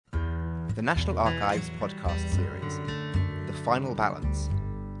The National Archives podcast series, The Final Balance,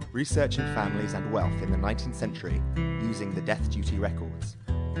 Researching Families and Wealth in the 19th Century Using the Death Duty Records,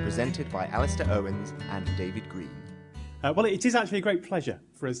 presented by Alistair Owens and David Green. Well, it is actually a great pleasure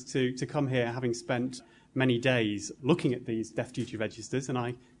for us to come here, having spent many days looking at these death duty registers, and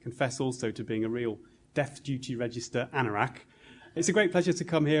I confess also to being a real death duty register anorak. It's a great pleasure to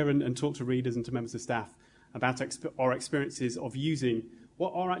come here and talk to readers and to members of staff about our experiences of using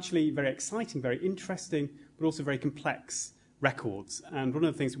what are actually very exciting, very interesting, but also very complex records. And one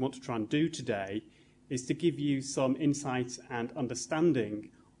of the things we want to try and do today is to give you some insight and understanding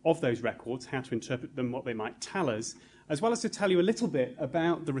of those records, how to interpret them, what they might tell us, as well as to tell you a little bit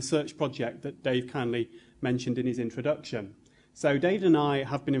about the research project that Dave kindly mentioned in his introduction. So Dave and I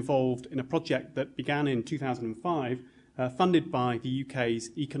have been involved in a project that began in 2005, funded by the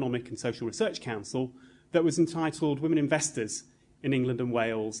UK's Economic and Social Research Council, that was entitled Women Investors in England and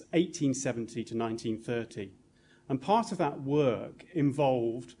Wales, 1870 to 1930. And part of that work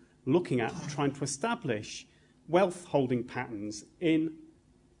involved looking at trying to establish wealth holding patterns in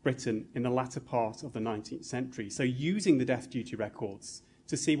Britain in the latter part of the 19th century. So using the death duty records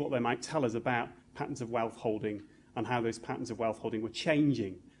to see what they might tell us about patterns of wealth holding and how those patterns of wealth holding were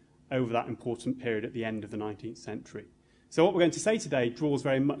changing over that important period at the end of the 19th century. So what we're going to say today draws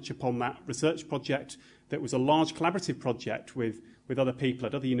very much upon that research project that was a large collaborative project with other people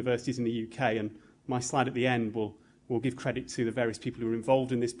at other universities in the UK, and my slide at the end will give credit to the various people who were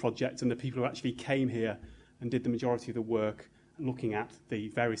involved in this project and the people who actually came here and did the majority of the work looking at the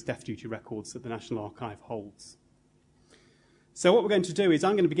various death duty records that the National Archive holds. So what we're going to do is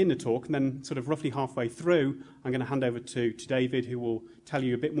I'm going to begin the talk, and then sort of roughly halfway through, I'm going to hand over to David, who will tell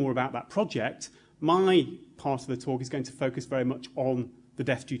you a bit more about that project. My part of the talk is going to focus very much on the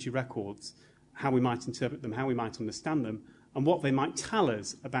death duty records, how we might interpret them, how we might understand them, and what they might tell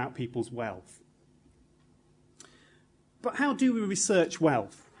us about people's wealth. But how do we research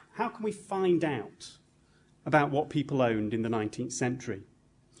wealth? How can we find out about what people owned in the 19th century?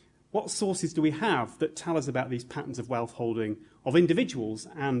 What sources do we have that tell us about these patterns of wealth holding of individuals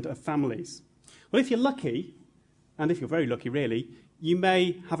and of families? Well, if you're lucky, and if you're very lucky really, you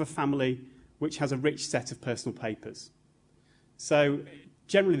may have a family which has a rich set of personal papers. So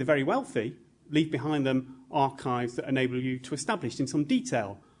generally the very wealthy leave behind them archives that enable you to establish in some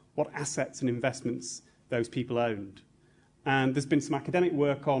detail what assets and investments those people owned. And there's been some academic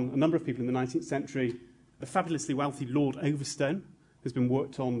work on a number of people in the 19th century. The fabulously wealthy Lord Overstone has been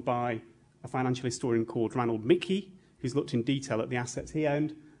worked on by a financial historian called Ranald Mickey, who's looked in detail at the assets he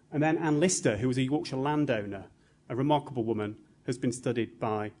owned. And then Anne Lister, who was a Yorkshire landowner, a remarkable woman, has been studied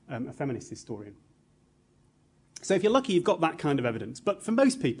by a feminist historian. So if you're lucky, you've got that kind of evidence. But for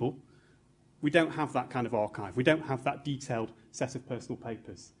most people, we don't have that kind of archive. We don't have that detailed set of personal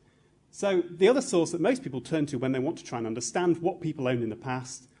papers. So the other source that most people turn to when they want to try and understand what people owned in the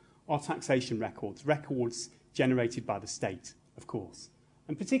past are taxation records, records generated by the state, of course.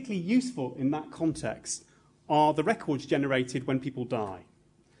 And particularly useful in that context are the records generated when people die,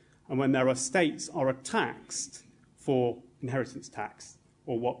 and when their estates are taxed for inheritance tax,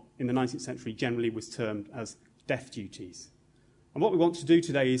 or what in the 19th century generally was termed as death duties. And what we want to do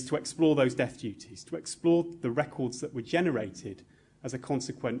today is to explore those death duties, to explore the records that were generated as a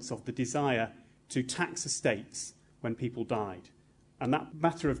consequence of the desire to tax estates when people died. And that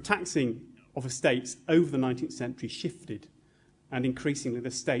matter of taxing of estates over the 19th century shifted, and increasingly the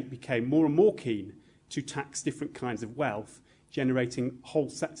state became more and more keen to tax different kinds of wealth, generating whole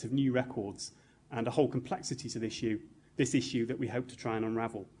sets of new records and a whole complexity to this issue that we hope to try and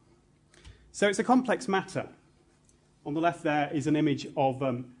unravel. So it's a complex matter. On the left there is an image of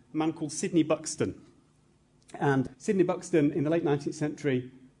a man called Sidney Buxton. And Sidney Buxton, in the late 19th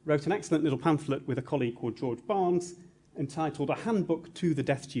century, wrote an excellent little pamphlet with a colleague called George Barnes entitled A Handbook to the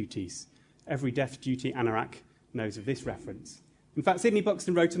Death Duties. Every death duty anorak knows of this reference. In fact, Sidney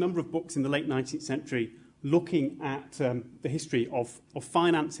Buxton wrote a number of books in the late 19th century looking at the history of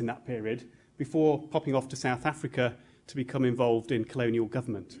finance in that period before popping off to South Africa to become involved in colonial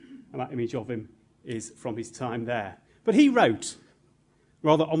government. And that image of him is from his time there. But he wrote,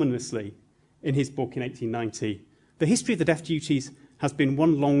 rather ominously, in his book in 1890, the history of the death duties has been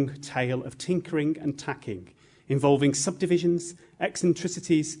one long tale of tinkering and tacking, involving subdivisions,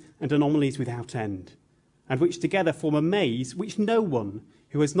 eccentricities, and anomalies without end, and which together form a maze which no one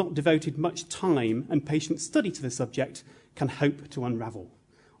who has not devoted much time and patient study to the subject can hope to unravel.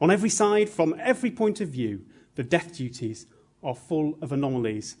 On every side, from every point of view, the death duties are full of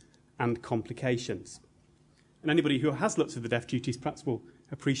anomalies and complications. And anybody who has looked at the death duties perhaps will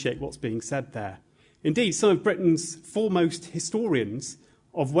appreciate what's being said there. Indeed, some of Britain's foremost historians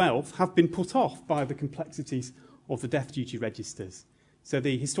of wealth have been put off by the complexities of the death duty registers. So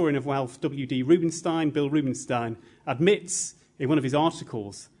the historian of wealth, Bill Rubenstein, admits in one of his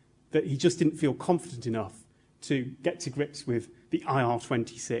articles that he just didn't feel confident enough to get to grips with the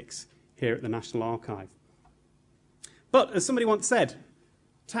IR26 here at the National Archive. But, as somebody once said,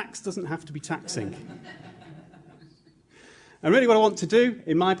 tax doesn't have to be taxing. And really what I want to do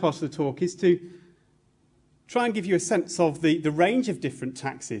in my part of the talk is to try and give you a sense of the range of different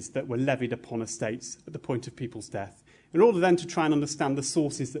taxes that were levied upon estates at the point of people's death, in order then to try and understand the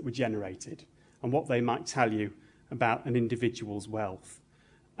sources that were generated and what they might tell you about an individual's wealth.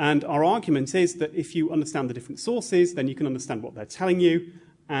 And our argument is that if you understand the different sources, then you can understand what they're telling you,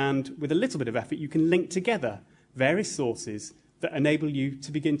 and with a little bit of effort, you can link together various sources that enable you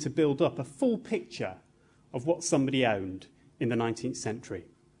to begin to build up a full picture of what somebody owned in the 19th century.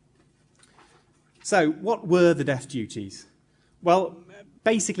 So, what were the death duties? Well,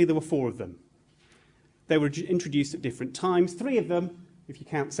 basically there were 4 of them. They were introduced at different times. 3 of them, if you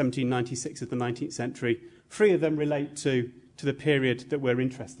count 1796 as the 19th century, 3 of them relate to the period that we're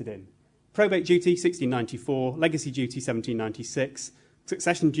interested in. Probate duty, 1694, legacy duty, 1796,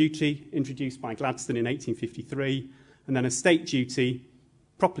 succession duty, introduced by Gladstone in 1853, and then estate duty,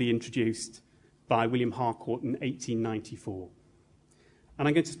 properly introduced by William Harcourt in 1894. And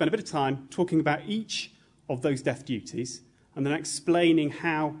I'm going to spend a bit of time talking about each of those death duties and then explaining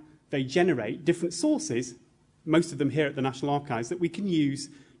how they generate different sources, most of them here at the National Archives, that we can use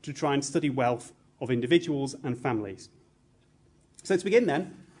to try and study wealth of individuals and families. So to begin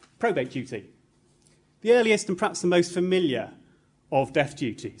then, probate duty. The earliest and perhaps the most familiar of death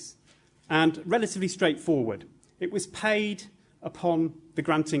duties, and relatively straightforward. It was paid upon the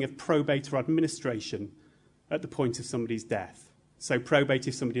granting of probate or administration at the point of somebody's death. So probate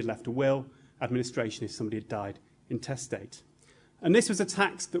if somebody had left a will, administration if somebody had died intestate. And this was a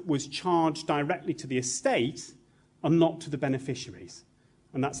tax that was charged directly to the estate and not to the beneficiaries.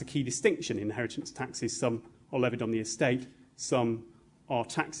 And that's a key distinction in inheritance taxes. Some are levied on the estate, some are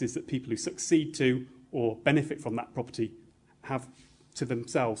taxes that people who succeed to or benefit from that property have to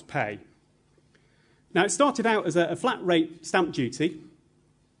themselves pay. Now, it started out as a flat rate stamp duty,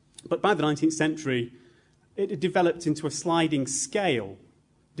 but by the 19th century, it had developed into a sliding scale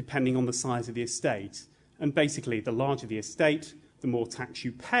depending on the size of the estate. And basically, the larger the estate, the more tax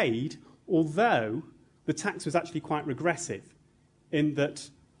you paid, although the tax was actually quite regressive in that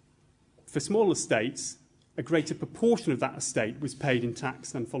for small estates, a greater proportion of that estate was paid in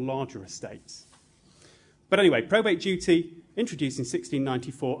tax than for larger estates. But anyway, probate duty introduced in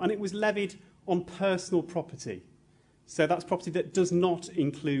 1694, and it was levied on personal property. So that's property that does not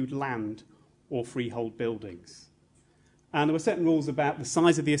include land or freehold buildings. And there were certain rules about the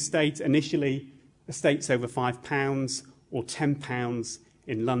size of the estate. Initially, estates over £5 or £10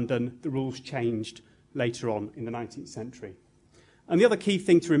 in London. The rules changed later on in the 19th century. And the other key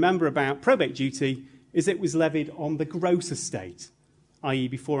thing to remember about probate duty is it was levied on the gross estate, i.e.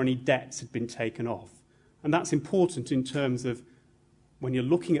 before any debts had been taken off. And that's important in terms of when you're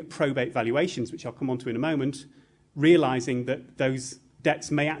looking at probate valuations, which I'll come on to in a moment, realising that those debts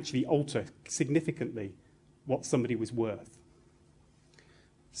may actually alter significantly what somebody was worth.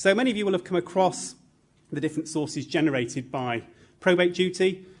 So many of you will have come across the different sources generated by probate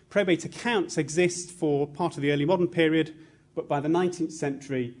duty. Probate accounts exist for part of the early modern period, but by the 19th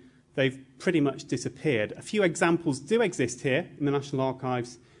century, they've pretty much disappeared. A few examples do exist here in the National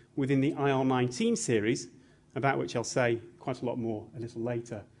Archives within the IR19 series, about which I'll say quite a lot more a little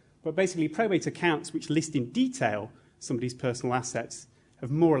later. But basically, probate accounts which list in detail somebody's personal assets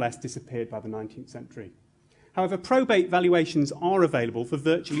have more or less disappeared by the 19th century. However, probate valuations are available for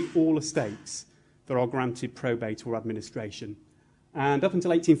virtually all estates that are granted probate or administration. And up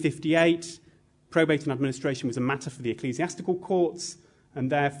until 1858, probate and administration was a matter for the ecclesiastical courts,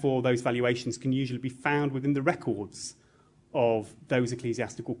 and therefore those valuations can usually be found within the records of those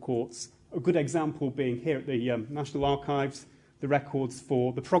ecclesiastical courts. A good example being here at the National Archives, the records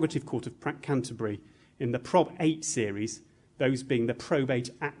for the Prerogative Court of Canterbury in the Prob 8 series, those being the Probate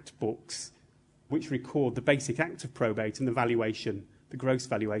Act books, which record the basic act of probate and the valuation, the gross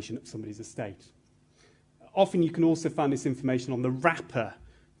valuation of somebody's estate. Often you can also find this information on the wrapper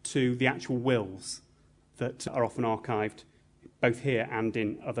to the actual wills that are often archived, both here and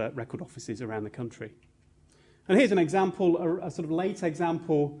in other record offices around the country. And here's an example, a sort of late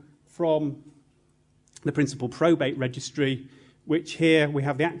example from the Principal Probate Registry, which here we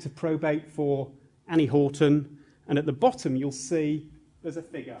have the Act of Probate for Annie Horton, and at the bottom you'll see there's a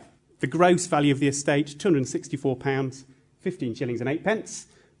figure. The gross value of the estate, £264, 15 shillings and 8 pence,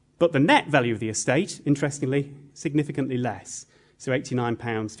 but the net value of the estate, interestingly, significantly less, So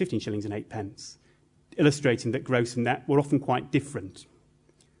 £89, 15 shillings and 8 pence, illustrating that gross and net were often quite different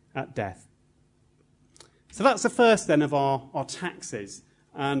at death. So that's the first then of our taxes,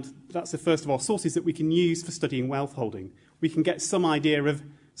 and that's the first of our sources that we can use for studying wealth holding. We can get some idea of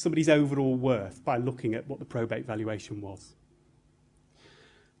somebody's overall worth by looking at what the probate valuation was.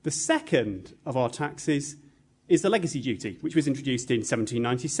 The second of our taxes is the legacy duty, which was introduced in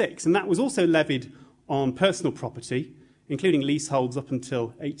 1796, and that was also levied on personal property, including leaseholds up until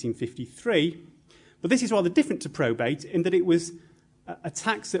 1853. But this is rather different to probate in that it was a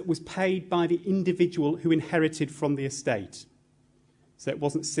tax that was paid by the individual who inherited from the estate. So it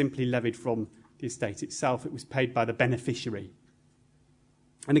wasn't simply levied from the estate itself, it was paid by the beneficiary.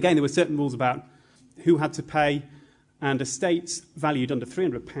 And again, there were certain rules about who had to pay, and estates valued under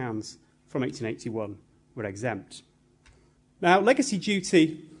 £300 from 1881 were exempt. Now, legacy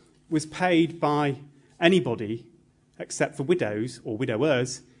duty was paid by anybody except for widows or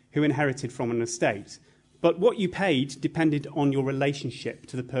widowers who inherited from an estate. But what you paid depended on your relationship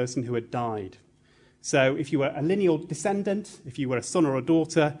to the person who had died. So if you were a lineal descendant, if you were a son or a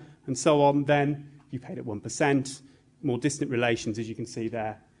daughter, and so on, then you paid at 1%. More distant relations, as you can see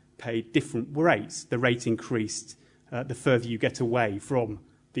there, paid different rates. The rate increased the further you get away from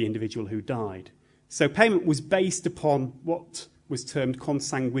the individual who died. So payment was based upon what was termed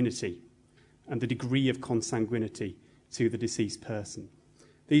consanguinity and the degree of consanguinity to the deceased person.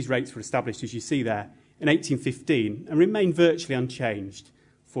 These rates were established, as you see there, in 1815 and remained virtually unchanged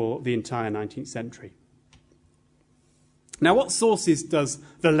for the entire 19th century. Now, what sources does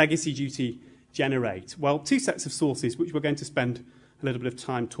the legacy duty generate? Well, two sets of sources, which we're going to spend a little bit of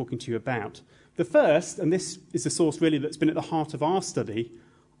time talking to you about. The first, and this is the source really that's been at the heart of our study,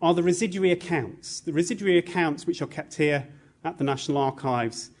 are the residuary accounts. The residuary accounts which are kept here at the National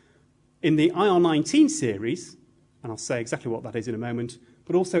Archives in the IR19 series, and I'll say exactly what that is in a moment,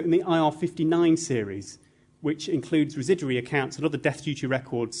 but also in the IR59 series, which includes residuary accounts and other death duty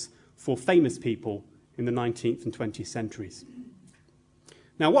records for famous people in the 19th and 20th centuries.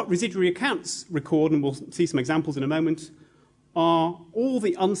 Now, what residuary accounts record, and we'll see some examples in a moment, are all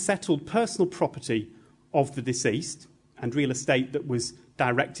the unsettled personal property of the deceased and real estate that was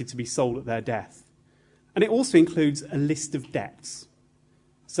directed to be sold at their death. And it also includes a list of debts.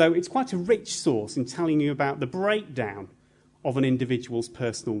 So it's quite a rich source in telling you about the breakdown of an individual's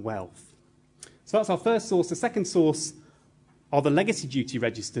personal wealth. So that's our first source. The second source are the legacy duty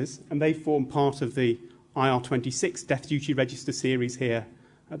registers, and they form part of the IR26 Death Duty Register series here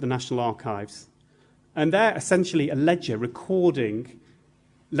at the National Archives. And they're essentially a ledger recording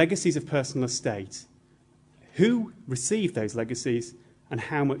legacies of personal estate, who received those legacies, and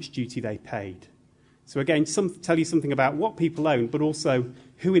how much duty they paid. So again, tell you something about what people owned, but also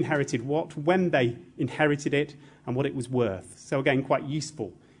who inherited what, when they inherited it, and what it was worth. So again, quite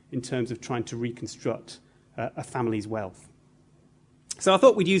useful in terms of trying to reconstruct a family's wealth. So I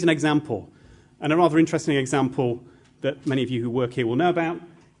thought we'd use an example, and a rather interesting example that many of you who work here will know about.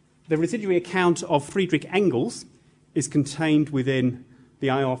 The residuary account of Friedrich Engels is contained within the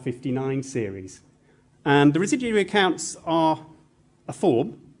IR59 series. And the residuary accounts are a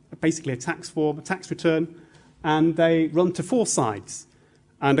form, basically a tax form, a tax return, and they run to 4 sides.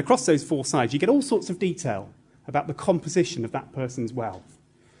 And across those 4 sides, you get all sorts of detail about the composition of that person's wealth.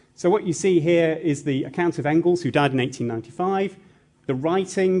 So what you see here is the account of Engels, who died in 1895. The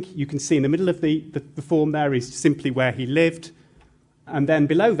writing, you can see in the middle of the form there, is simply where he lived. And then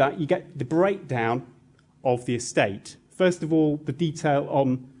below that, you get the breakdown of the estate. First of all, the detail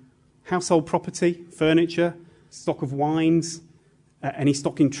on household property, furniture, stock of wines, any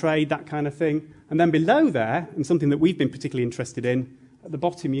stock in trade, that kind of thing. And then below there, and something that we've been particularly interested in, at the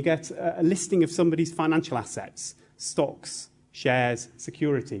bottom you get a listing of somebody's financial assets, stocks, shares,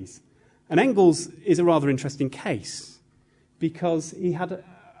 securities. And Engels is a rather interesting case because he had a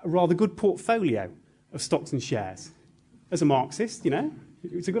rather good portfolio of stocks and shares. As a Marxist,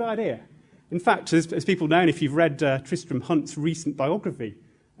 it's a good idea. In fact, as people know, and if you've read Tristram Hunt's recent biography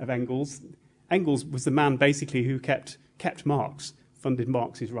of Engels, Engels was the man basically who kept Marx, funded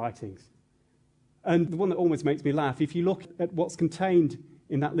Marx's writings. And the one that almost makes me laugh, if you look at what's contained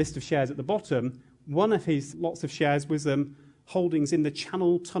in that list of shares at the bottom, one of his lots of shares was holdings in the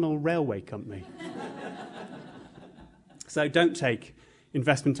Channel Tunnel Railway Company. So don't take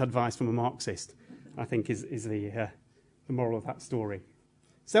investment advice from a Marxist, I think is the moral of that story.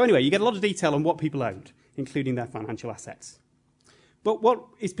 So anyway, you get a lot of detail on what people owned, including their financial assets. But what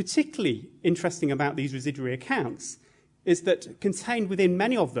is particularly interesting about these residuary accounts is that contained within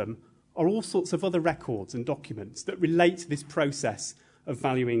many of them are all sorts of other records and documents that relate to this process of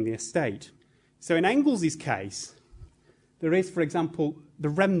valuing the estate. So in Engels' case, there is, for example, the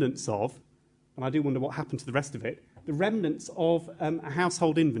remnants of, and I do wonder what happened to the rest of it, the remnants of a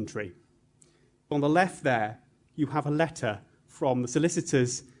household inventory. On the left there, you have a letter from the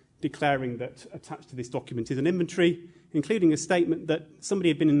solicitors declaring that attached to this document is an inventory, including a statement that somebody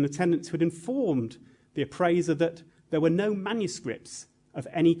had been in attendance who had informed the appraiser that there were no manuscripts of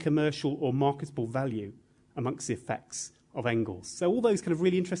any commercial or marketable value amongst the effects of Engels. So all those kind of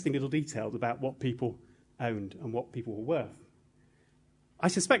really interesting little details about what people owned and what people were worth. I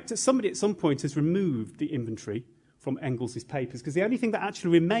suspect that somebody at some point has removed the inventory from Engels' papers, because the only thing that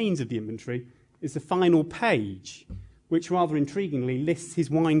actually remains of the inventory is the final page, which rather intriguingly lists his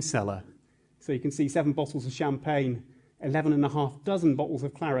wine cellar. So you can see 7 bottles of champagne, 11.5 dozen bottles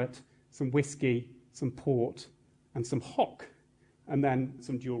of claret, some whiskey, some port, and some hock, and then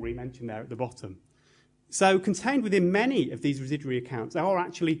some jewellery mentioned there at the bottom. So contained within many of these residuary accounts are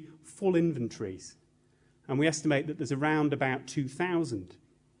actually full inventories. And we estimate that there's around about 2,000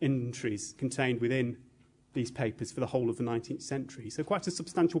 inventories contained within these papers for the whole of the 19th century. So quite a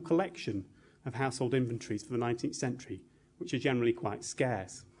substantial collection of household inventories for the 19th century, which are generally quite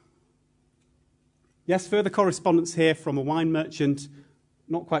scarce. Yes, further correspondence here from a wine merchant,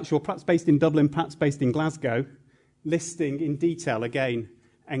 not quite sure, perhaps based in Dublin, perhaps based in Glasgow, listing in detail, again,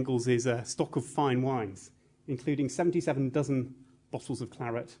 Engels' stock of fine wines, including 77 dozen bottles of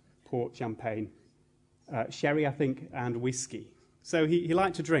claret, port, champagne, sherry, I think, and whiskey. So he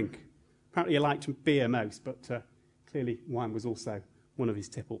liked to drink. Apparently he liked beer most, but clearly wine was also one of his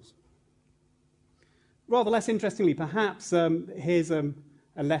tipples. Rather less interestingly, perhaps, here's a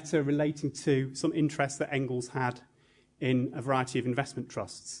letter relating to some interest that Engels had in a variety of investment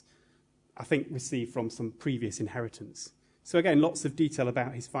trusts, I think received from some previous inheritance. So again, lots of detail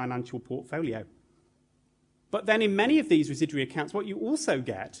about his financial portfolio. But then in many of these residuary accounts, what you also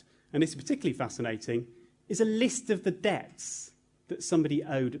get, and this is particularly fascinating, is a list of the debts that somebody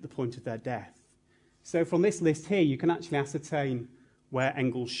owed at the point of their death. So from this list here, you can actually ascertain where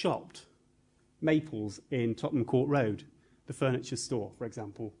Engels shopped. Maples in Tottenham Court Road, the furniture store, for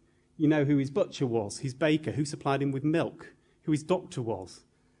example. You know who his butcher was, his baker, who supplied him with milk, who his doctor was.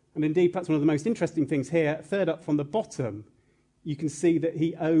 And indeed, perhaps one of the most interesting things here, third up from the bottom, you can see that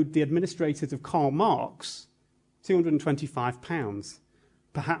he owed the administrators of Karl Marx £225,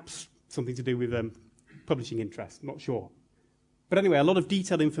 perhaps something to do with publishing interest, not sure. But anyway, a lot of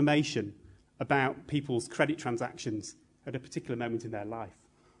detailed information about people's credit transactions at a particular moment in their life.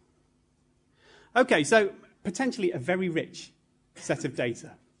 Okay, so potentially a very rich set of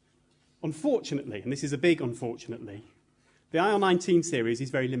data. Unfortunately, and this is a big unfortunately, the IR19 series is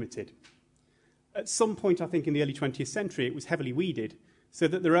very limited. At some point, I think, in the early 20th century, it was heavily weeded, so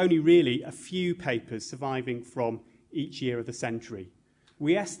that there are only really a few papers surviving from each year of the century.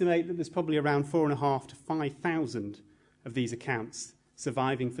 We estimate that there's probably around 4,500 to 5,000 of these accounts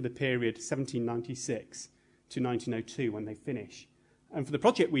surviving for the period 1796 to 1902 when they finish. And for the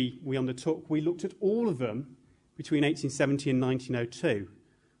project we undertook, we looked at all of them between 1870 and 1902,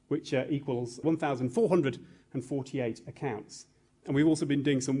 which equals 1,448 accounts. And we've also been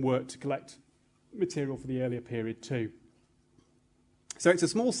doing some work to collect material for the earlier period too. So it's a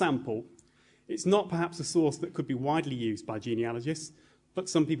small sample. It's not perhaps a source that could be widely used by genealogists, but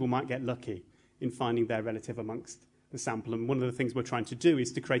some people might get lucky in finding their relative amongst the sample. And one of the things we're trying to do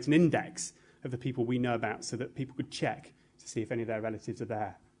is to create an index of the people we know about so that people could check to see if any of their relatives are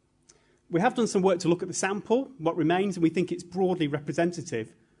there. We have done some work to look at the sample, what remains, and we think it's broadly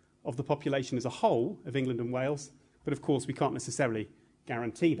representative of the population as a whole of England and Wales, but of course we can't necessarily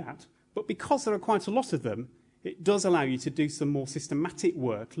guarantee that. But because there are quite a lot of them, it does allow you to do some more systematic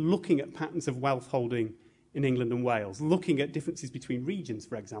work looking at patterns of wealth holding in England and Wales, looking at differences between regions,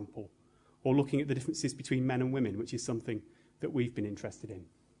 for example, or looking at the differences between men and women, which is something that we've been interested in.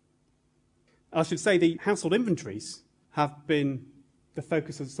 I should say the household inventories have been the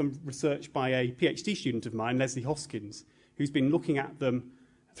focus of some research by a PhD student of mine, Leslie Hoskins, who's been looking at them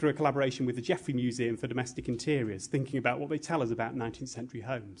through a collaboration with the Jeffrey Museum for Domestic Interiors, thinking about what they tell us about 19th century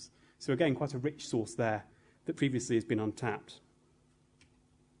homes. So again, quite a rich source there that previously has been untapped.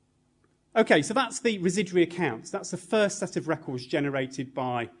 Okay, so that's the residuary accounts. That's the first set of records generated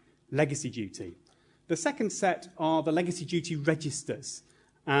by legacy duty. The second set are the legacy duty registers.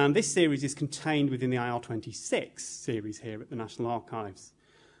 And this series is contained within the IR26 series here at the National Archives.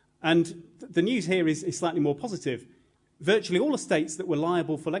 And the news here is slightly more positive. Virtually all estates that were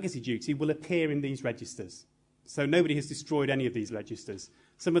liable for legacy duty will appear in these registers. So nobody has destroyed any of these registers.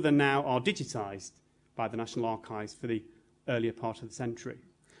 Some of them now are digitised by the National Archives for the earlier part of the century.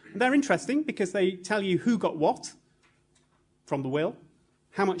 And they're interesting because they tell you who got what from the will,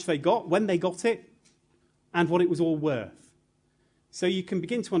 how much they got, when they got it, and what it was all worth. So you can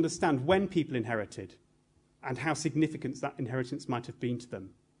begin to understand when people inherited and how significant that inheritance might have been to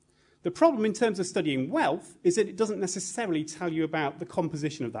them. The problem in terms of studying wealth is that it doesn't necessarily tell you about the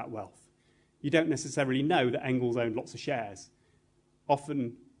composition of that wealth. You don't necessarily know that Engels owned lots of shares.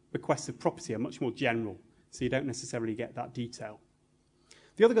 Often bequests of property are much more general, so you don't necessarily get that detail.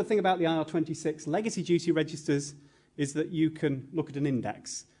 The other good thing about the IR26 legacy duty registers is that you can look at an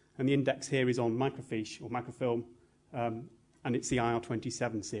index, and the index here is on microfiche or microfilm, and it's the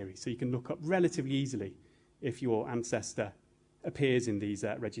IR27 series, so you can look up relatively easily if your ancestor appears in these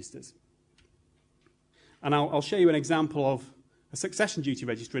registers. And I'll show you an example of a succession duty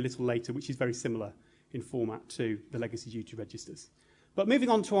register a little later, which is very similar in format to the legacy duty registers. But moving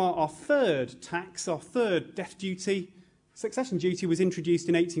on to our third tax, our third death duty, succession duty was introduced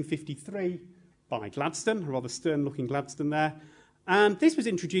in 1853 by Gladstone, a rather stern-looking Gladstone there. And this was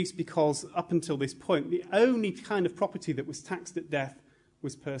introduced because, up until this point, the only kind of property that was taxed at death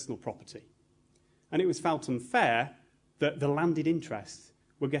was personal property. And it was felt unfair that the landed interests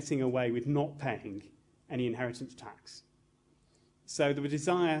were getting away with not paying any inheritance tax. So there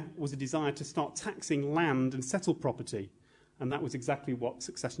was a desire to start taxing land and settled property, and that was exactly what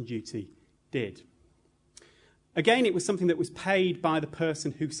succession duty did. Again, it was something that was paid by the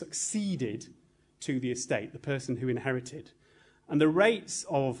person who succeeded to the estate, the person who inherited. And the rates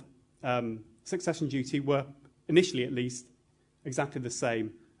of succession duty were, initially at least, exactly the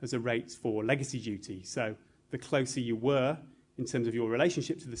same as the rates for legacy duty. So the closer you were in terms of your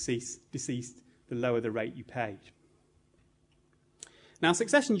relationship to the deceased, the lower the rate you paid. Now,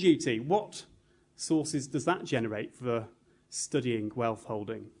 succession duty, what sources does that generate for studying wealth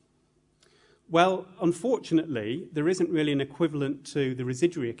holding? Well, unfortunately, there isn't really an equivalent to the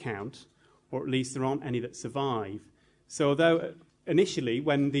residuary account, or at least there aren't any that survive. So although initially,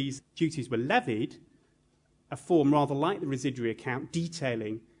 when these duties were levied, a form rather like the residuary account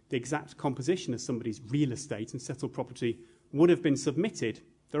detailing the exact composition of somebody's real estate and settled property would have been submitted,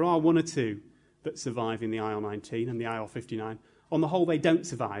 there are one or two that survive in the IR19 and the IR59. On the whole, they don't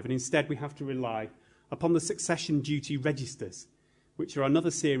survive, and instead we have to rely upon the succession duty registers, which are another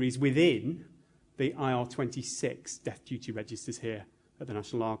series within the IR26 death duty registers here at the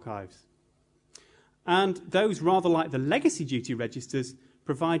National Archives. And those, rather like the legacy duty registers,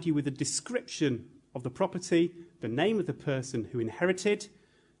 provide you with a description of the property, the name of the person who inherited.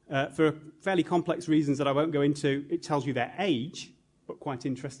 For fairly complex reasons that I won't go into, it tells you their age, but quite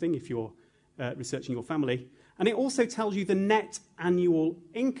interesting if you're researching your family. And it also tells you the net annual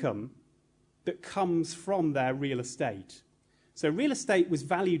income that comes from their real estate. So real estate was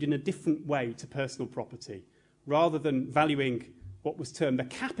valued in a different way to personal property. Rather than valuing what was termed the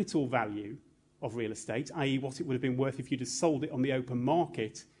capital value of real estate, i.e. what it would have been worth if you'd have sold it on the open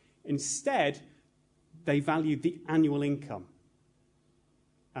market, instead they valued the annual income.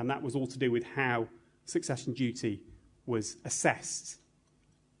 And that was all to do with how succession duty was assessed.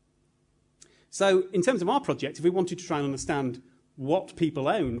 So in terms of our project, if we wanted to try and understand what people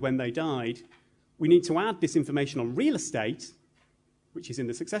owned when they died, we need to add this information on real estate, which is in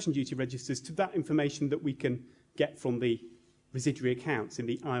the succession duty registers, to that information that we can get from the residuary accounts in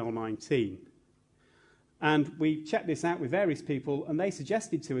the IR19. And we checked this out with various people, and they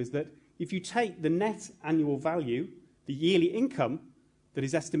suggested to us that if you take the net annual value, the yearly income that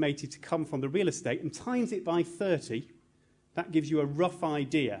is estimated to come from the real estate, and times it by 30, that gives you a rough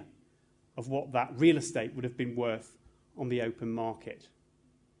idea of what that real estate would have been worth on the open market.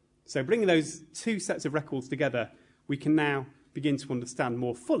 So bringing those two sets of records together, we can now begin to understand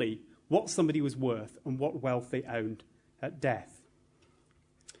more fully what somebody was worth and what wealth they owned at death.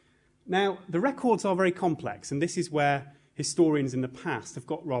 Now, the records are very complex, and this is where historians in the past have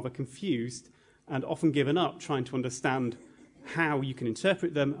got rather confused and often given up trying to understand how you can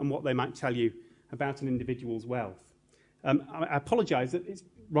interpret them and what they might tell you about an individual's wealth. I apologise that it's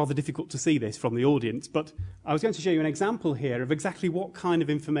rather difficult to see this from the audience, but I was going to show you an example here of exactly what kind of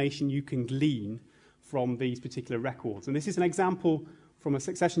information you can glean from these particular records. And this is an example from a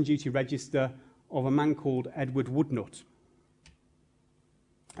succession duty register of a man called Edward Woodnut.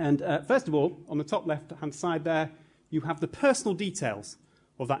 And first of all, on the top left-hand side there, you have the personal details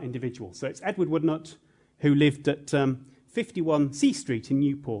of that individual. So it's Edward Woodnut, who lived at 51 C Street in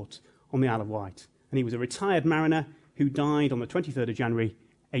Newport on the Isle of Wight. And he was a retired mariner who died on the 23rd of January,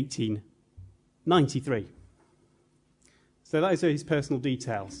 1893. So those are his personal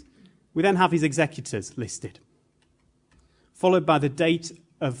details. We then have his executors listed, followed by the date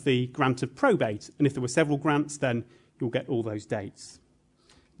of the grant of probate. And if there were several grants, then you'll get all those dates.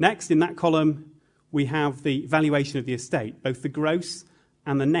 Next, in that column, we have the valuation of the estate, both the gross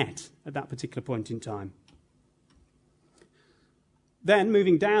and the net at that particular point in time. Then,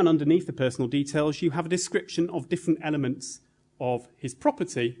 moving down underneath the personal details, you have a description of different elements of his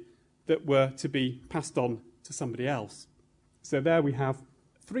property that were to be passed on to somebody else. So there we have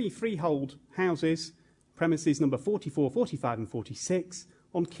 3 freehold houses, premises number 44, 45 and 46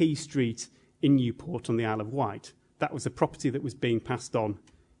 on Key Street in Newport on the Isle of Wight. That was the property that was being passed on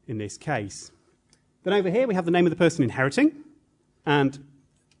in this case. Then over here we have the name of the person inheriting, and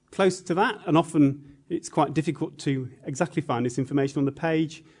close to that, and often it's quite difficult to exactly find this information on the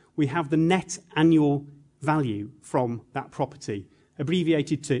page, we have the net annual value from that property,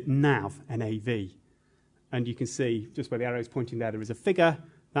 abbreviated to NAV, N-A-V. And you can see, just where the arrow is pointing there, there is a figure.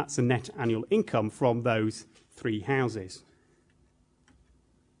 That's the net annual income from those 3 houses.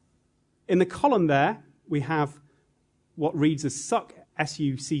 In the column there, we have what reads as SUCC,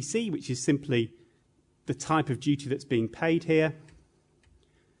 S-U-C-C, which is simply the type of duty that's being paid here.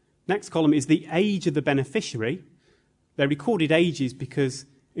 Next column is the age of the beneficiary. They're recorded ages because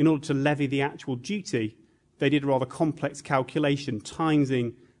in order to levy the actual duty, they did a rather complex calculation,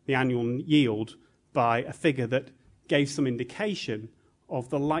 timesing the annual yield by a figure that gave some indication of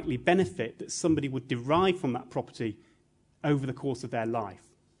the likely benefit that somebody would derive from that property over the course of their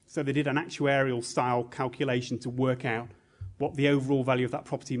life. So they did an actuarial style calculation to work out what the overall value of that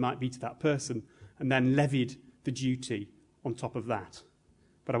property might be to that person, and then levied the duty on top of that.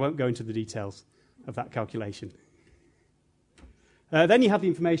 But I won't go into the details of that calculation. Then you have the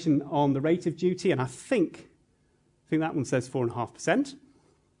information on the rate of duty, and I think that one says 4.5%.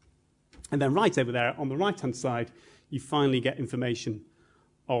 And then right over there on the right-hand side, you finally get information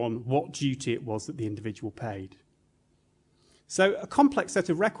on what duty it was that the individual paid. So a complex set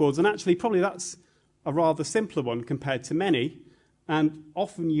of records, and actually probably that's a rather simpler one compared to many, and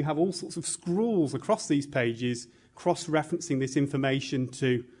often you have all sorts of scrawls across these pages cross-referencing this information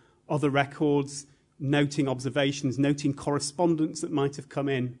to other records, noting observations, noting correspondence that might have come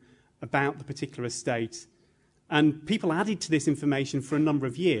in about the particular estate. And people added to this information for a number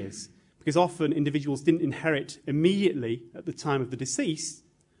of years, because often individuals didn't inherit immediately at the time of the decease,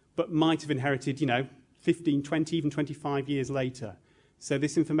 but might have inherited, 15, 20, even 25 years later. So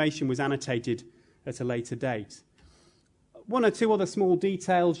this information was annotated at a later date. One or two other small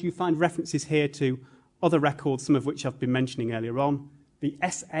details. You find references here to other records, some of which I've been mentioning earlier on. The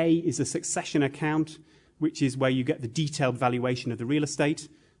SA is a succession account, which is where you get the detailed valuation of the real estate,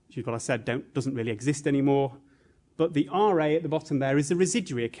 which is what I said doesn't really exist anymore. But the RA at the bottom there is a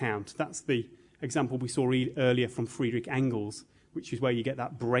residuary account. That's the example we saw earlier from Friedrich Engels, which is where you get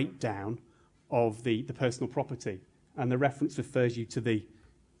that breakdown of the personal property. And the reference refers you to the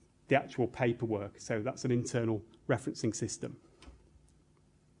actual paperwork. So that's an internal referencing system.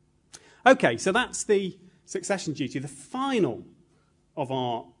 Okay, so that's the succession duty, the final of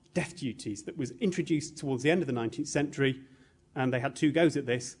our death duties that was introduced towards the end of the 19th century, and they had 2 goes at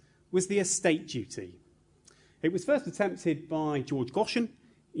this, was the estate duty. It was first attempted by George Goschen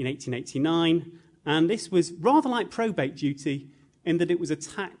in 1889, and this was rather like probate duty in that it was a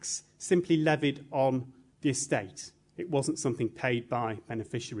tax simply levied on the estate. It wasn't something paid by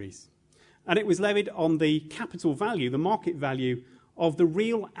beneficiaries. And it was levied on the capital value, the market value, of the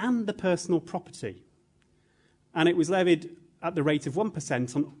real and the personal property. And it was levied at the rate of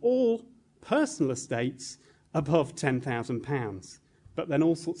 1% on all personal estates above £10,000. But then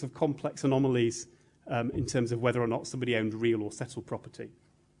all sorts of complex anomalies in terms of whether or not somebody owned real or settled property.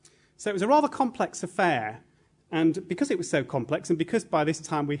 So it was a rather complex affair, and because it was so complex, and because by this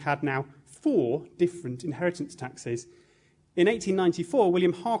time we had now 4 different inheritance taxes, in 1894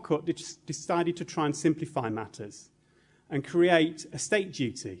 William Harcourt decided to try and simplify matters and create estate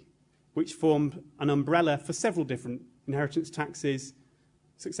duty, which formed an umbrella for several different inheritance taxes,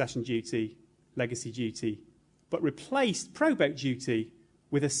 succession duty, legacy duty, but replaced probate duty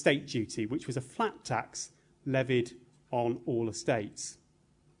with estate duty, which was a flat tax levied on all estates,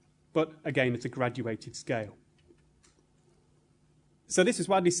 but again at a graduated scale. So this was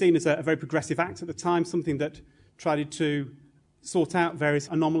widely seen as a very progressive act at the time, something that tried to sort out various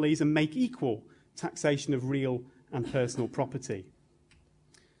anomalies and make equal taxation of real and personal property.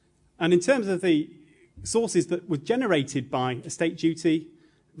 And in terms of the sources that were generated by estate duty,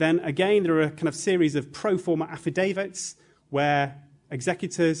 then again there are a kind of series of pro forma affidavits where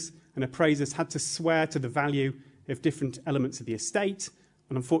executors and appraisers had to swear to the value of different elements of the estate,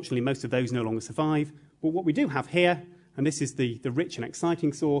 and unfortunately most of those no longer survive. But what we do have here, and this is the rich and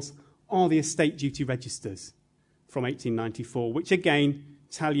exciting source, are the estate duty registers from 1894, which again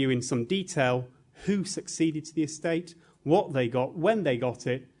tell you in some detail who succeeded to the estate, what they got, when they got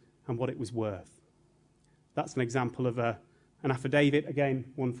it, and what it was worth. That's an example of an affidavit, again,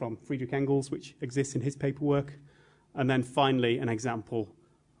 one from Friedrich Engels, which exists in his paperwork, and then finally an example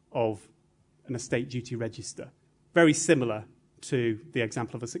of an estate duty register, very similar to the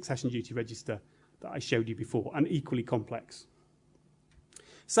example of a succession duty register that I showed you before, and equally complex.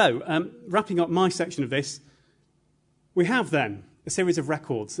 So, wrapping up my section of this, we have then a series of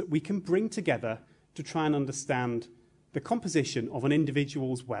records that we can bring together to try and understand the composition of an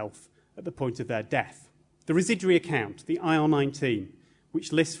individual's wealth at the point of their death. The residuary account, the IR19,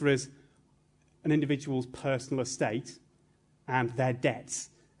 which lists for us an individual's personal estate and their debts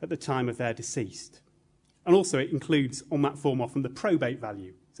at the time of their deceased. And also it includes on that form often the probate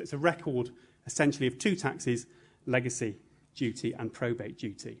value. So it's a record essentially of two taxes, legacy duty and probate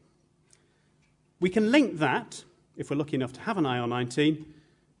duty. We can link that, if we're lucky enough to have an IR19,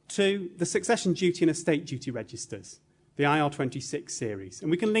 to the succession duty and estate duty registers, the IR26 series.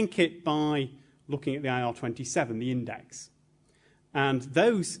 And we can link it by looking at the IR27, the index. And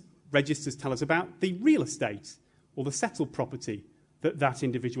those registers tell us about the real estate or the settled property that that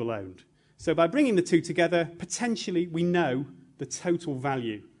individual owned. So by bringing the two together, potentially we know the total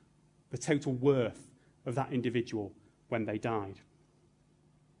value, the total worth of that individual when they died.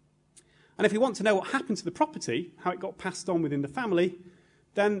 And if we want to know what happened to the property, how it got passed on within the family,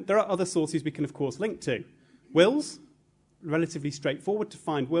 then there are other sources we can, of course, link to. Wills, relatively straightforward to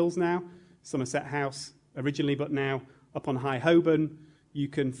find wills now. Somerset House originally, but now up on High Holborn, you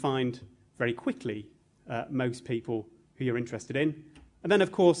can find very quickly most people who you're interested in. And then,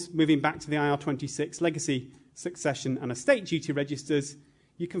 of course, moving back to the IR26 legacy, succession and estate duty registers,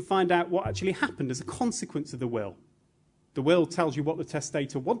 you can find out what actually happened as a consequence of the will. The will tells you what the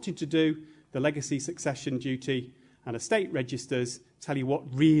testator wanted to do. The legacy, succession duty and estate registers tell you what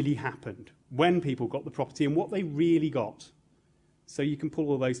really happened, when people got the property and what they really got. So you can pull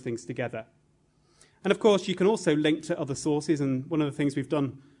all those things together. And of course, you can also link to other sources, and one of the things we've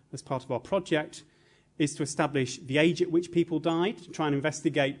done as part of our project is to establish the age at which people died, to try and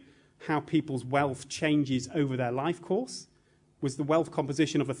investigate how people's wealth changes over their life course. Was the wealth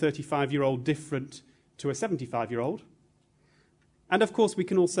composition of a 35-year-old different to a 75-year-old? And of course, we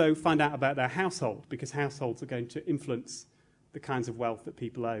can also find out about their household, because households are going to influence the kinds of wealth that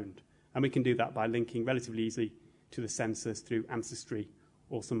people owned. And we can do that by linking relatively easily to the census through Ancestry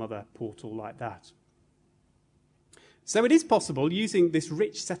or some other portal like that. So it is possible, using this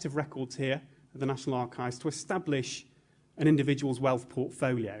rich set of records here at the National Archives, to establish an individual's wealth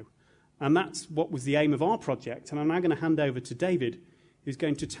portfolio. And that's what was the aim of our project. And I'm now going to hand over to David, who's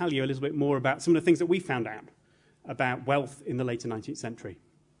going to tell you a little bit more about some of the things that we found out about wealth in the later 19th century.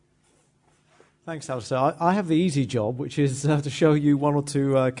 Thanks, Alistair. I have the easy job, which is to show you one or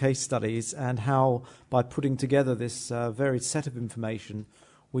two case studies and how, by putting together this varied set of information,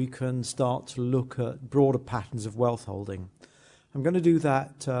 we can start to look at broader patterns of wealth holding. I'm going to do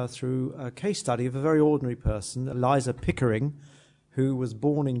that through a case study of a very ordinary person, Eliza Pickering, who was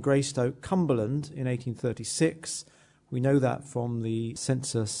born in Greystoke, Cumberland in 1836. We know that from the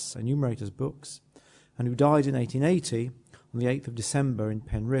census enumerators books. And who died in 1880 on the 8th of December in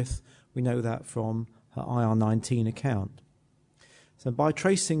Penrith. We know that from her IR19 account. So by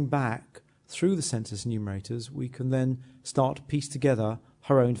tracing back through the census enumerators, we can then start to piece together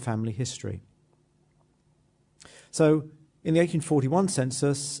her own family history. So in the 1841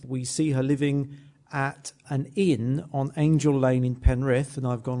 census, we see her living at an inn on Angel Lane in Penrith, and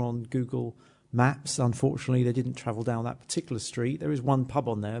I've gone on Google Maps. Unfortunately, they didn't travel down that particular street. There is one pub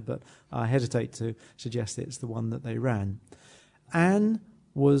on there, but I hesitate to suggest it's the one that they ran. Anne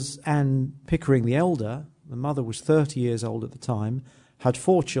Pickering the elder. The mother was 30 years old at the time, had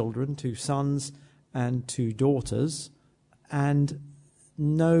 4 children, 2 sons and 2 daughters, and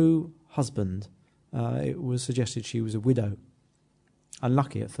no husband. It was suggested she was a widow.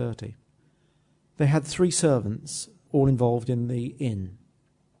 Unlucky at 30. They had 3 servants, all involved in the inn.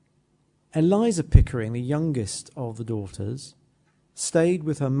 Eliza Pickering, the youngest of the daughters, stayed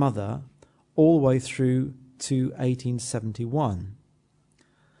with her mother all the way through to 1871.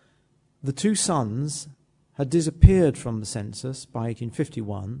 The 2 sons had disappeared from the census by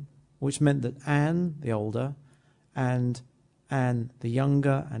 1851, which meant that Anne, the older, and Anne, the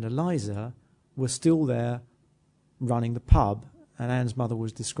younger, and Eliza were still there running the pub, and Anne's mother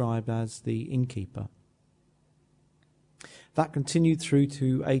was described as the innkeeper. That continued through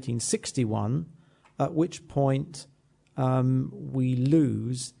to 1861, at which point we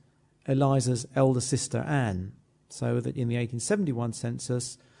lose Eliza's elder sister Anne, so that in the 1871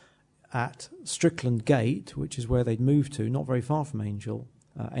 census at Strickland Gate, which is where they'd moved to, not very far from Angel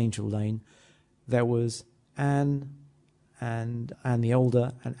Lane, there was Anne and Anne the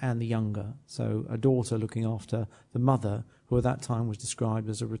older and Anne the younger, so a daughter looking after the mother, who at that time was described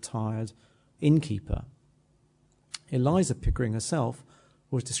as a retired innkeeper. Eliza Pickering herself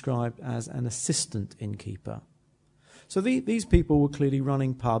was described as an assistant innkeeper. So these people were clearly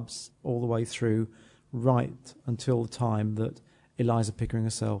running pubs all the way through, right until the time that Eliza Pickering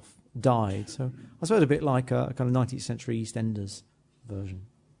herself died. So I suppose a bit like a kind of 19th century EastEnders version.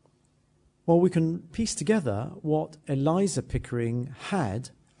 Well, we can piece together what Eliza Pickering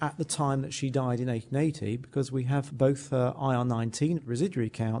had at the time that she died in 1880, because we have both her IR19 residuary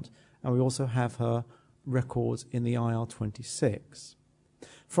account and we also have her records in the IR26.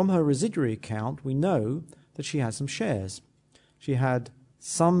 From her residuary account, we know that she had some shares. She had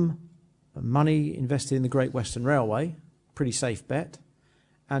some money invested in the Great Western Railway, pretty safe bet,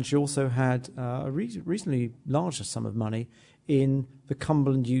 and she also had a reasonably large sum of money in the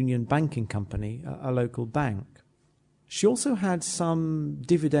Cumberland Union Banking Company, a local bank. She also had some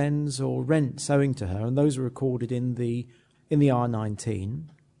dividends or rents owing to her, and those are recorded in the IR19.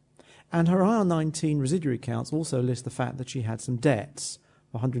 And her IR19 residuary accounts also list the fact that she had some debts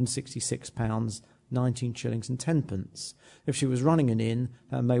of £166, 19 shillings and 10 pence. If she was running an inn,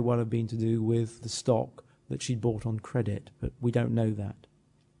 that may well have been to do with the stock that she'd bought on credit, but we don't know that.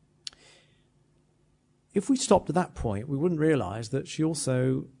 If we stopped at that point, we wouldn't realise that she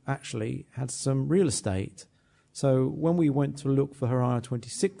also actually had some real estate. So when we went to look for her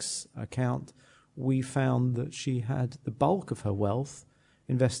IR26 account, we found that she had the bulk of her wealth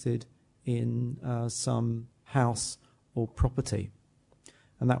invested in some house or property,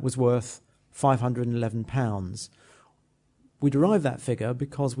 and that was worth £511. We derive that figure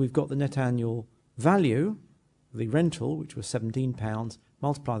because we've got the net annual value, the rental, which was £17,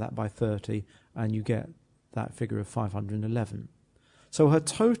 multiply that by 30, and you get that figure of 511. So her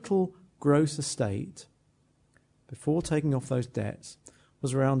total gross estate, before taking off those debts,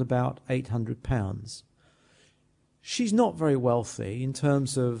 was around about £800. She's not very wealthy in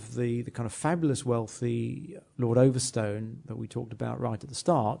terms of the kind of fabulous wealthy Lord Overstone that we talked about right at the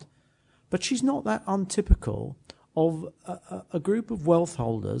start, but she's not that untypical of a group of wealth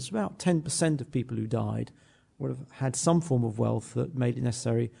holders. About 10% of people who died would have had some form of wealth that made it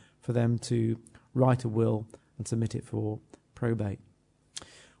necessary for them to write a will and submit it for probate.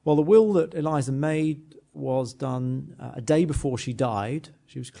 Well, the will that Eliza made was done a day before she died.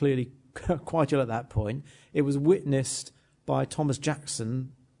 She was clearly quite ill at that point. It was witnessed by Thomas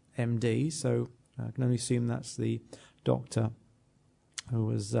Jackson, MD, so I can only assume that's the doctor who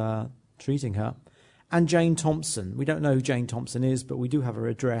was treating her, and Jane Thompson. We don't know who Jane Thompson is, but we do have her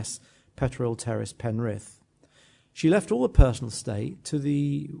address, Petterill Terrace, Penrith. She left all the personal estate to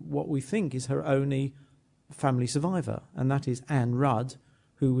what we think is her only family survivor, and that is Anne Rudd,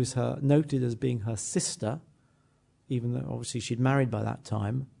 who was noted as being her sister, even though obviously she'd married by that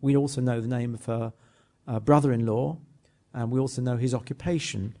time. We also know the name of her brother-in-law, and we also know his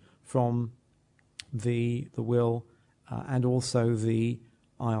occupation from the will and also the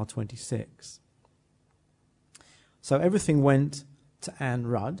IR26. So everything went to Anne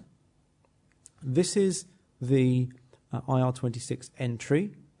Rudd. This is the IR26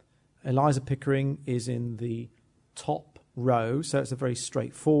 entry. Eliza Pickering is in the top row, so it's a very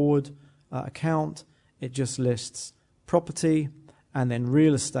straightforward account. It just lists property and then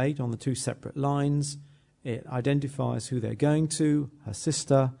real estate on the two separate lines. It identifies who they're going to, her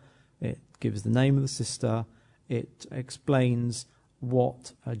sister. It gives the name of the sister. It explains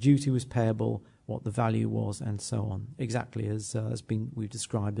what duty was payable, what the value was, and so on, exactly as we've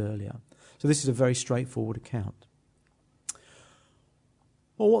described earlier. So this is a very straightforward account.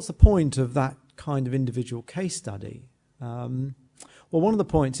 Well, what's the point of that kind of individual case study? Well, one of the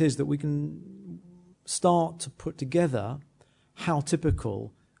points is that we can start to put together how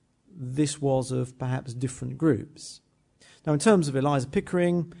typical this was of perhaps different groups. Now, in terms of Eliza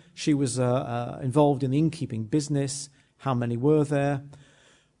Pickering, she was involved in the innkeeping business. How many were there?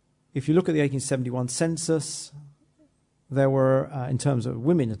 If you look at the 1871 census, there were, in terms of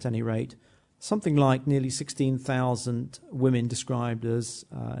women at any rate, something like nearly 16,000 women described as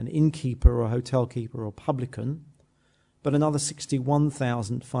an innkeeper or a hotel keeper or publican, but another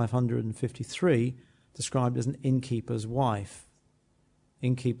 61,553 described as an innkeeper's wife.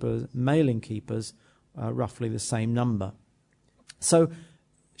 Male innkeepers, roughly the same number. So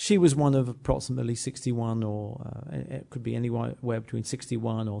she was one of approximately 61, or it could be anywhere between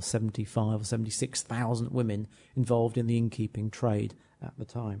 61 or 75 or 76,000 women involved in the innkeeping trade at the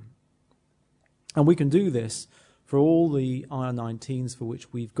time. And we can do this for all the IR19s for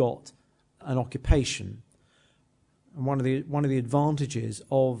which we've got an occupation. And one of the advantages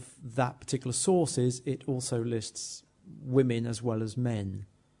of that particular source is it also lists women as well as men.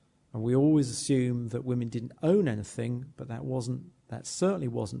 And we always assume that women didn't own anything, but that certainly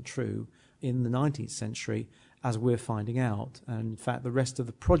wasn't true in the 19th century, as we're finding out. And in fact, the rest of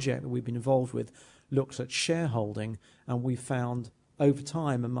the project that we've been involved with looks at shareholding, and we found over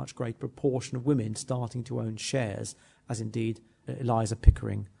time a much greater proportion of women starting to own shares, as indeed Eliza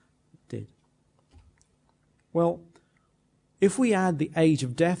Pickering did. Well, if we add the age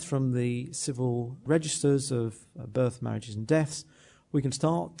of death from the civil registers of birth, marriages and deaths, we can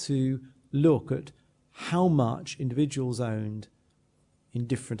start to look at how much individuals owned in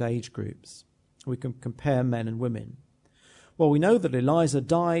different age groups. We can compare men and women. Well, we know that Eliza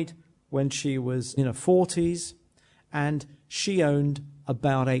died when she was in her 40s, and she owned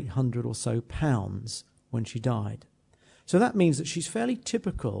about 800 or so pounds when she died. So that means that she's fairly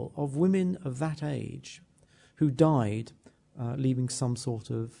typical of women of that age who died leaving some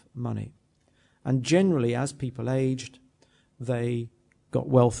sort of money. And generally, as people aged, they got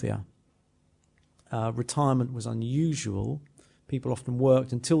wealthier. Retirement was unusual. People often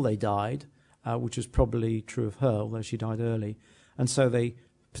worked until they died, which was probably true of her, although she died early. And so they,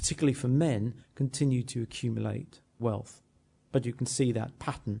 particularly for men, continued to accumulate wealth. But you can see that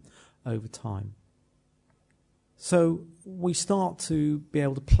pattern over time. So we start to be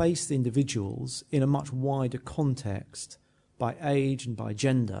able to place the individuals in a much wider context by age and by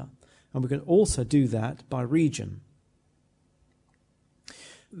gender, and we can also do that by region.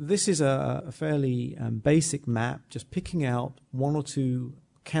 This is a fairly basic map, just picking out one or two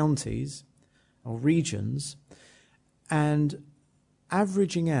counties or regions and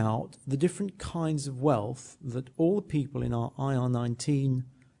averaging out the different kinds of wealth that all the people in our IR19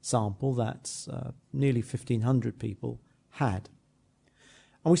 sample, that's nearly 1,500 people, had.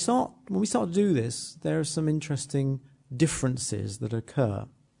 And when we start to do this, there are some interesting differences that occur.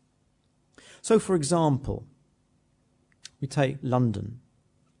 So, for example, we take London,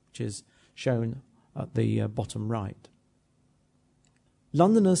 which is shown at the bottom right.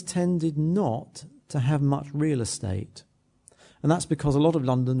 Londoners tended not to have much real estate, and that's because a lot of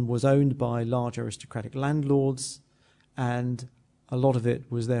London was owned by large aristocratic landlords, and a lot of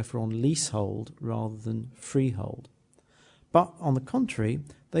it was therefore on leasehold rather than freehold. But on the contrary,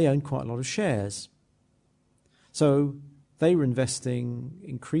 they owned quite a lot of shares. So they were investing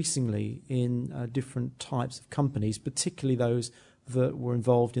increasingly in different types of companies, particularly those that were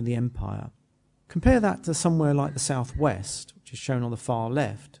involved in the empire. Compare that to somewhere like the southwest, which is shown on the far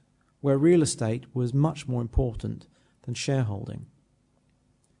left, where real estate was much more important than shareholding.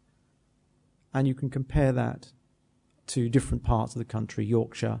 And you can compare that to different parts of the country,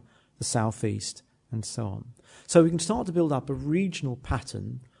 Yorkshire, the southeast, and so on. So we can start to build up a regional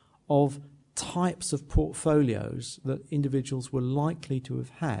pattern of types of portfolios that individuals were likely to have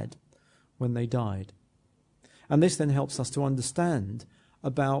had when they died. And this then helps us to understand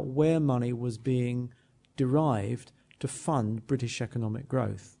about where money was being derived to fund British economic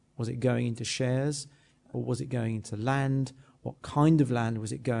growth. Was it going into shares, or was it going into land? What kind of land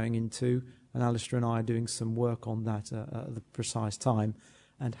was it going into? And Alistair and I are doing some work on that at the precise time,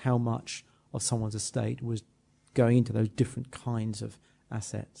 and how much of someone's estate was going into those different kinds of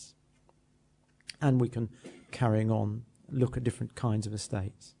assets. And we can, carrying on, look at different kinds of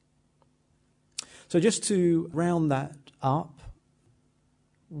estates. So just to round that up,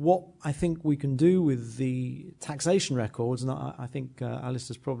 what I think we can do with the taxation records, and I think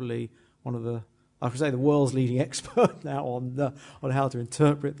Alistair's probably one of the, I would say, the world's leading expert now on how to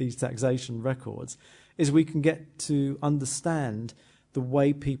interpret these taxation records, is we can get to understand the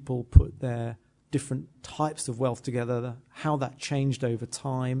way people put their different types of wealth together, how that changed over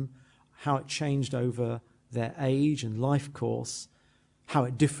time, how it changed over their age and life course, how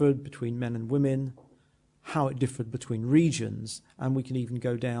it differed between men and women, how it differed between regions, and we can even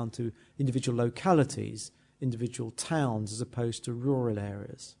go down to individual localities, individual towns, as opposed to rural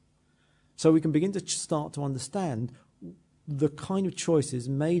areas. So we can begin to start to understand the kind of choices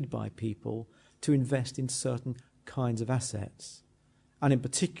made by people to invest in certain kinds of assets. And in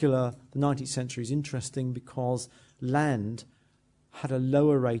particular, the 19th century is interesting because land had a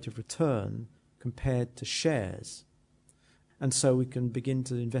lower rate of return compared to shares. And so we can begin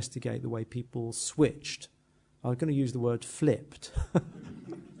to investigate the way people switched. I'm going to use the word flipped,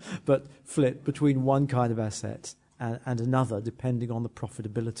 but flipped between one kind of asset and another, depending on the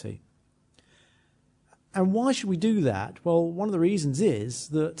profitability. And why should we do that? Well, one of the reasons is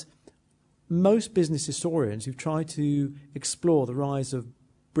that most business historians who've tried to explore the rise of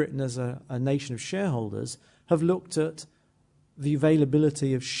Britain as a nation of shareholders have looked at the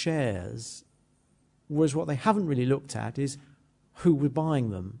availability of shares, whereas what they haven't really looked at is who were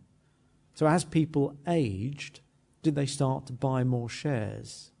buying them. So as people aged, did they start to buy more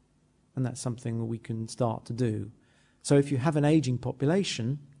shares? And that's something that we can start to do. So if you have an aging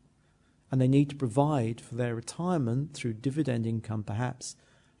population and they need to provide for their retirement through dividend income perhaps,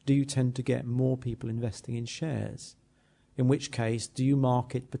 do you tend to get more people investing in shares? In which case, do you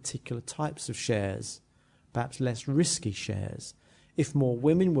market particular types of shares, perhaps less risky shares? If more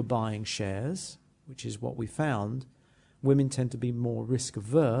women were buying shares, which is what we found, women tend to be more risk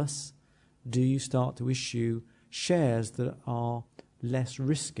averse, do you start to issue shares that are less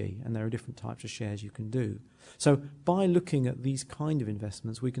risky? And there are different types of shares you can do. So by looking at these kind of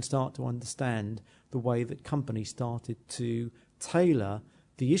investments, we can start to understand the way that companies started to tailor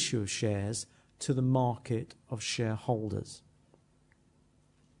the issue of shares to the market of shareholders.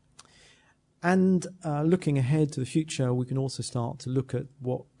 And looking ahead to the future, we can also start to look at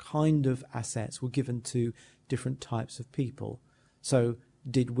what kind of assets were given to different types of people. So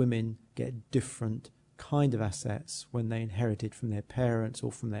did women get different kind of assets when they inherited from their parents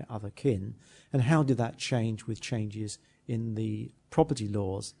or from their other kin? And how did that change with changes in the property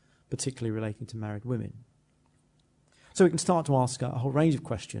laws, particularly relating to married women? So we can start to ask a whole range of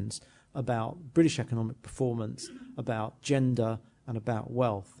questions about British economic performance, about gender, and about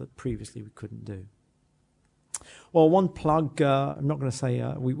wealth that previously we couldn't do. Well, one plug, I'm not going to say,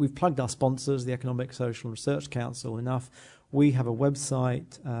 we've plugged our sponsors, the Economic, Social and Research Council, enough. We have a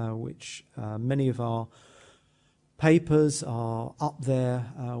website which many of our papers are up there.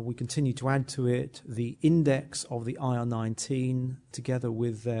 We continue to add to it. The index of the IR19, together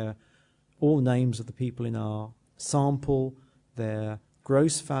with all names of the people in our sample, their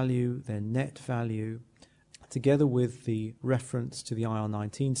gross value, their net value, together with the reference to the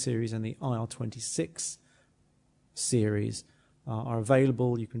IR19 series and the IR26 series are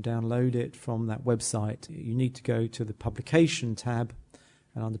available. You can download it from that website. You need to go to the publication tab,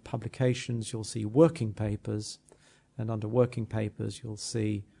 and under publications you'll see working papers, and under working papers you'll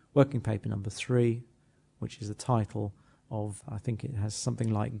see working paper number 3, which is the title of, I think it has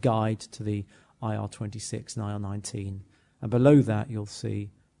something like Guide to the IR26 and IR19, and below that you'll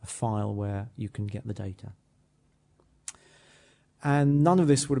see a file where you can get the data. And none of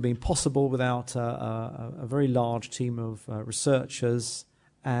this would have been possible without a very large team of researchers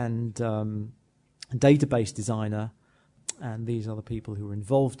and a database designer, and these are the people who were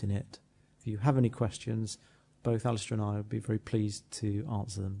involved in it. If you have any questions, both Alistair and I would be very pleased to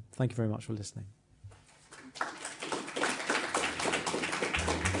answer them. Thank you very much for listening.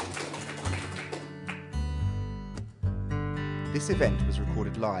 This event was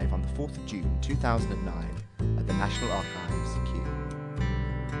recorded live on the 4th of June 2009 at the National Archives, Kew.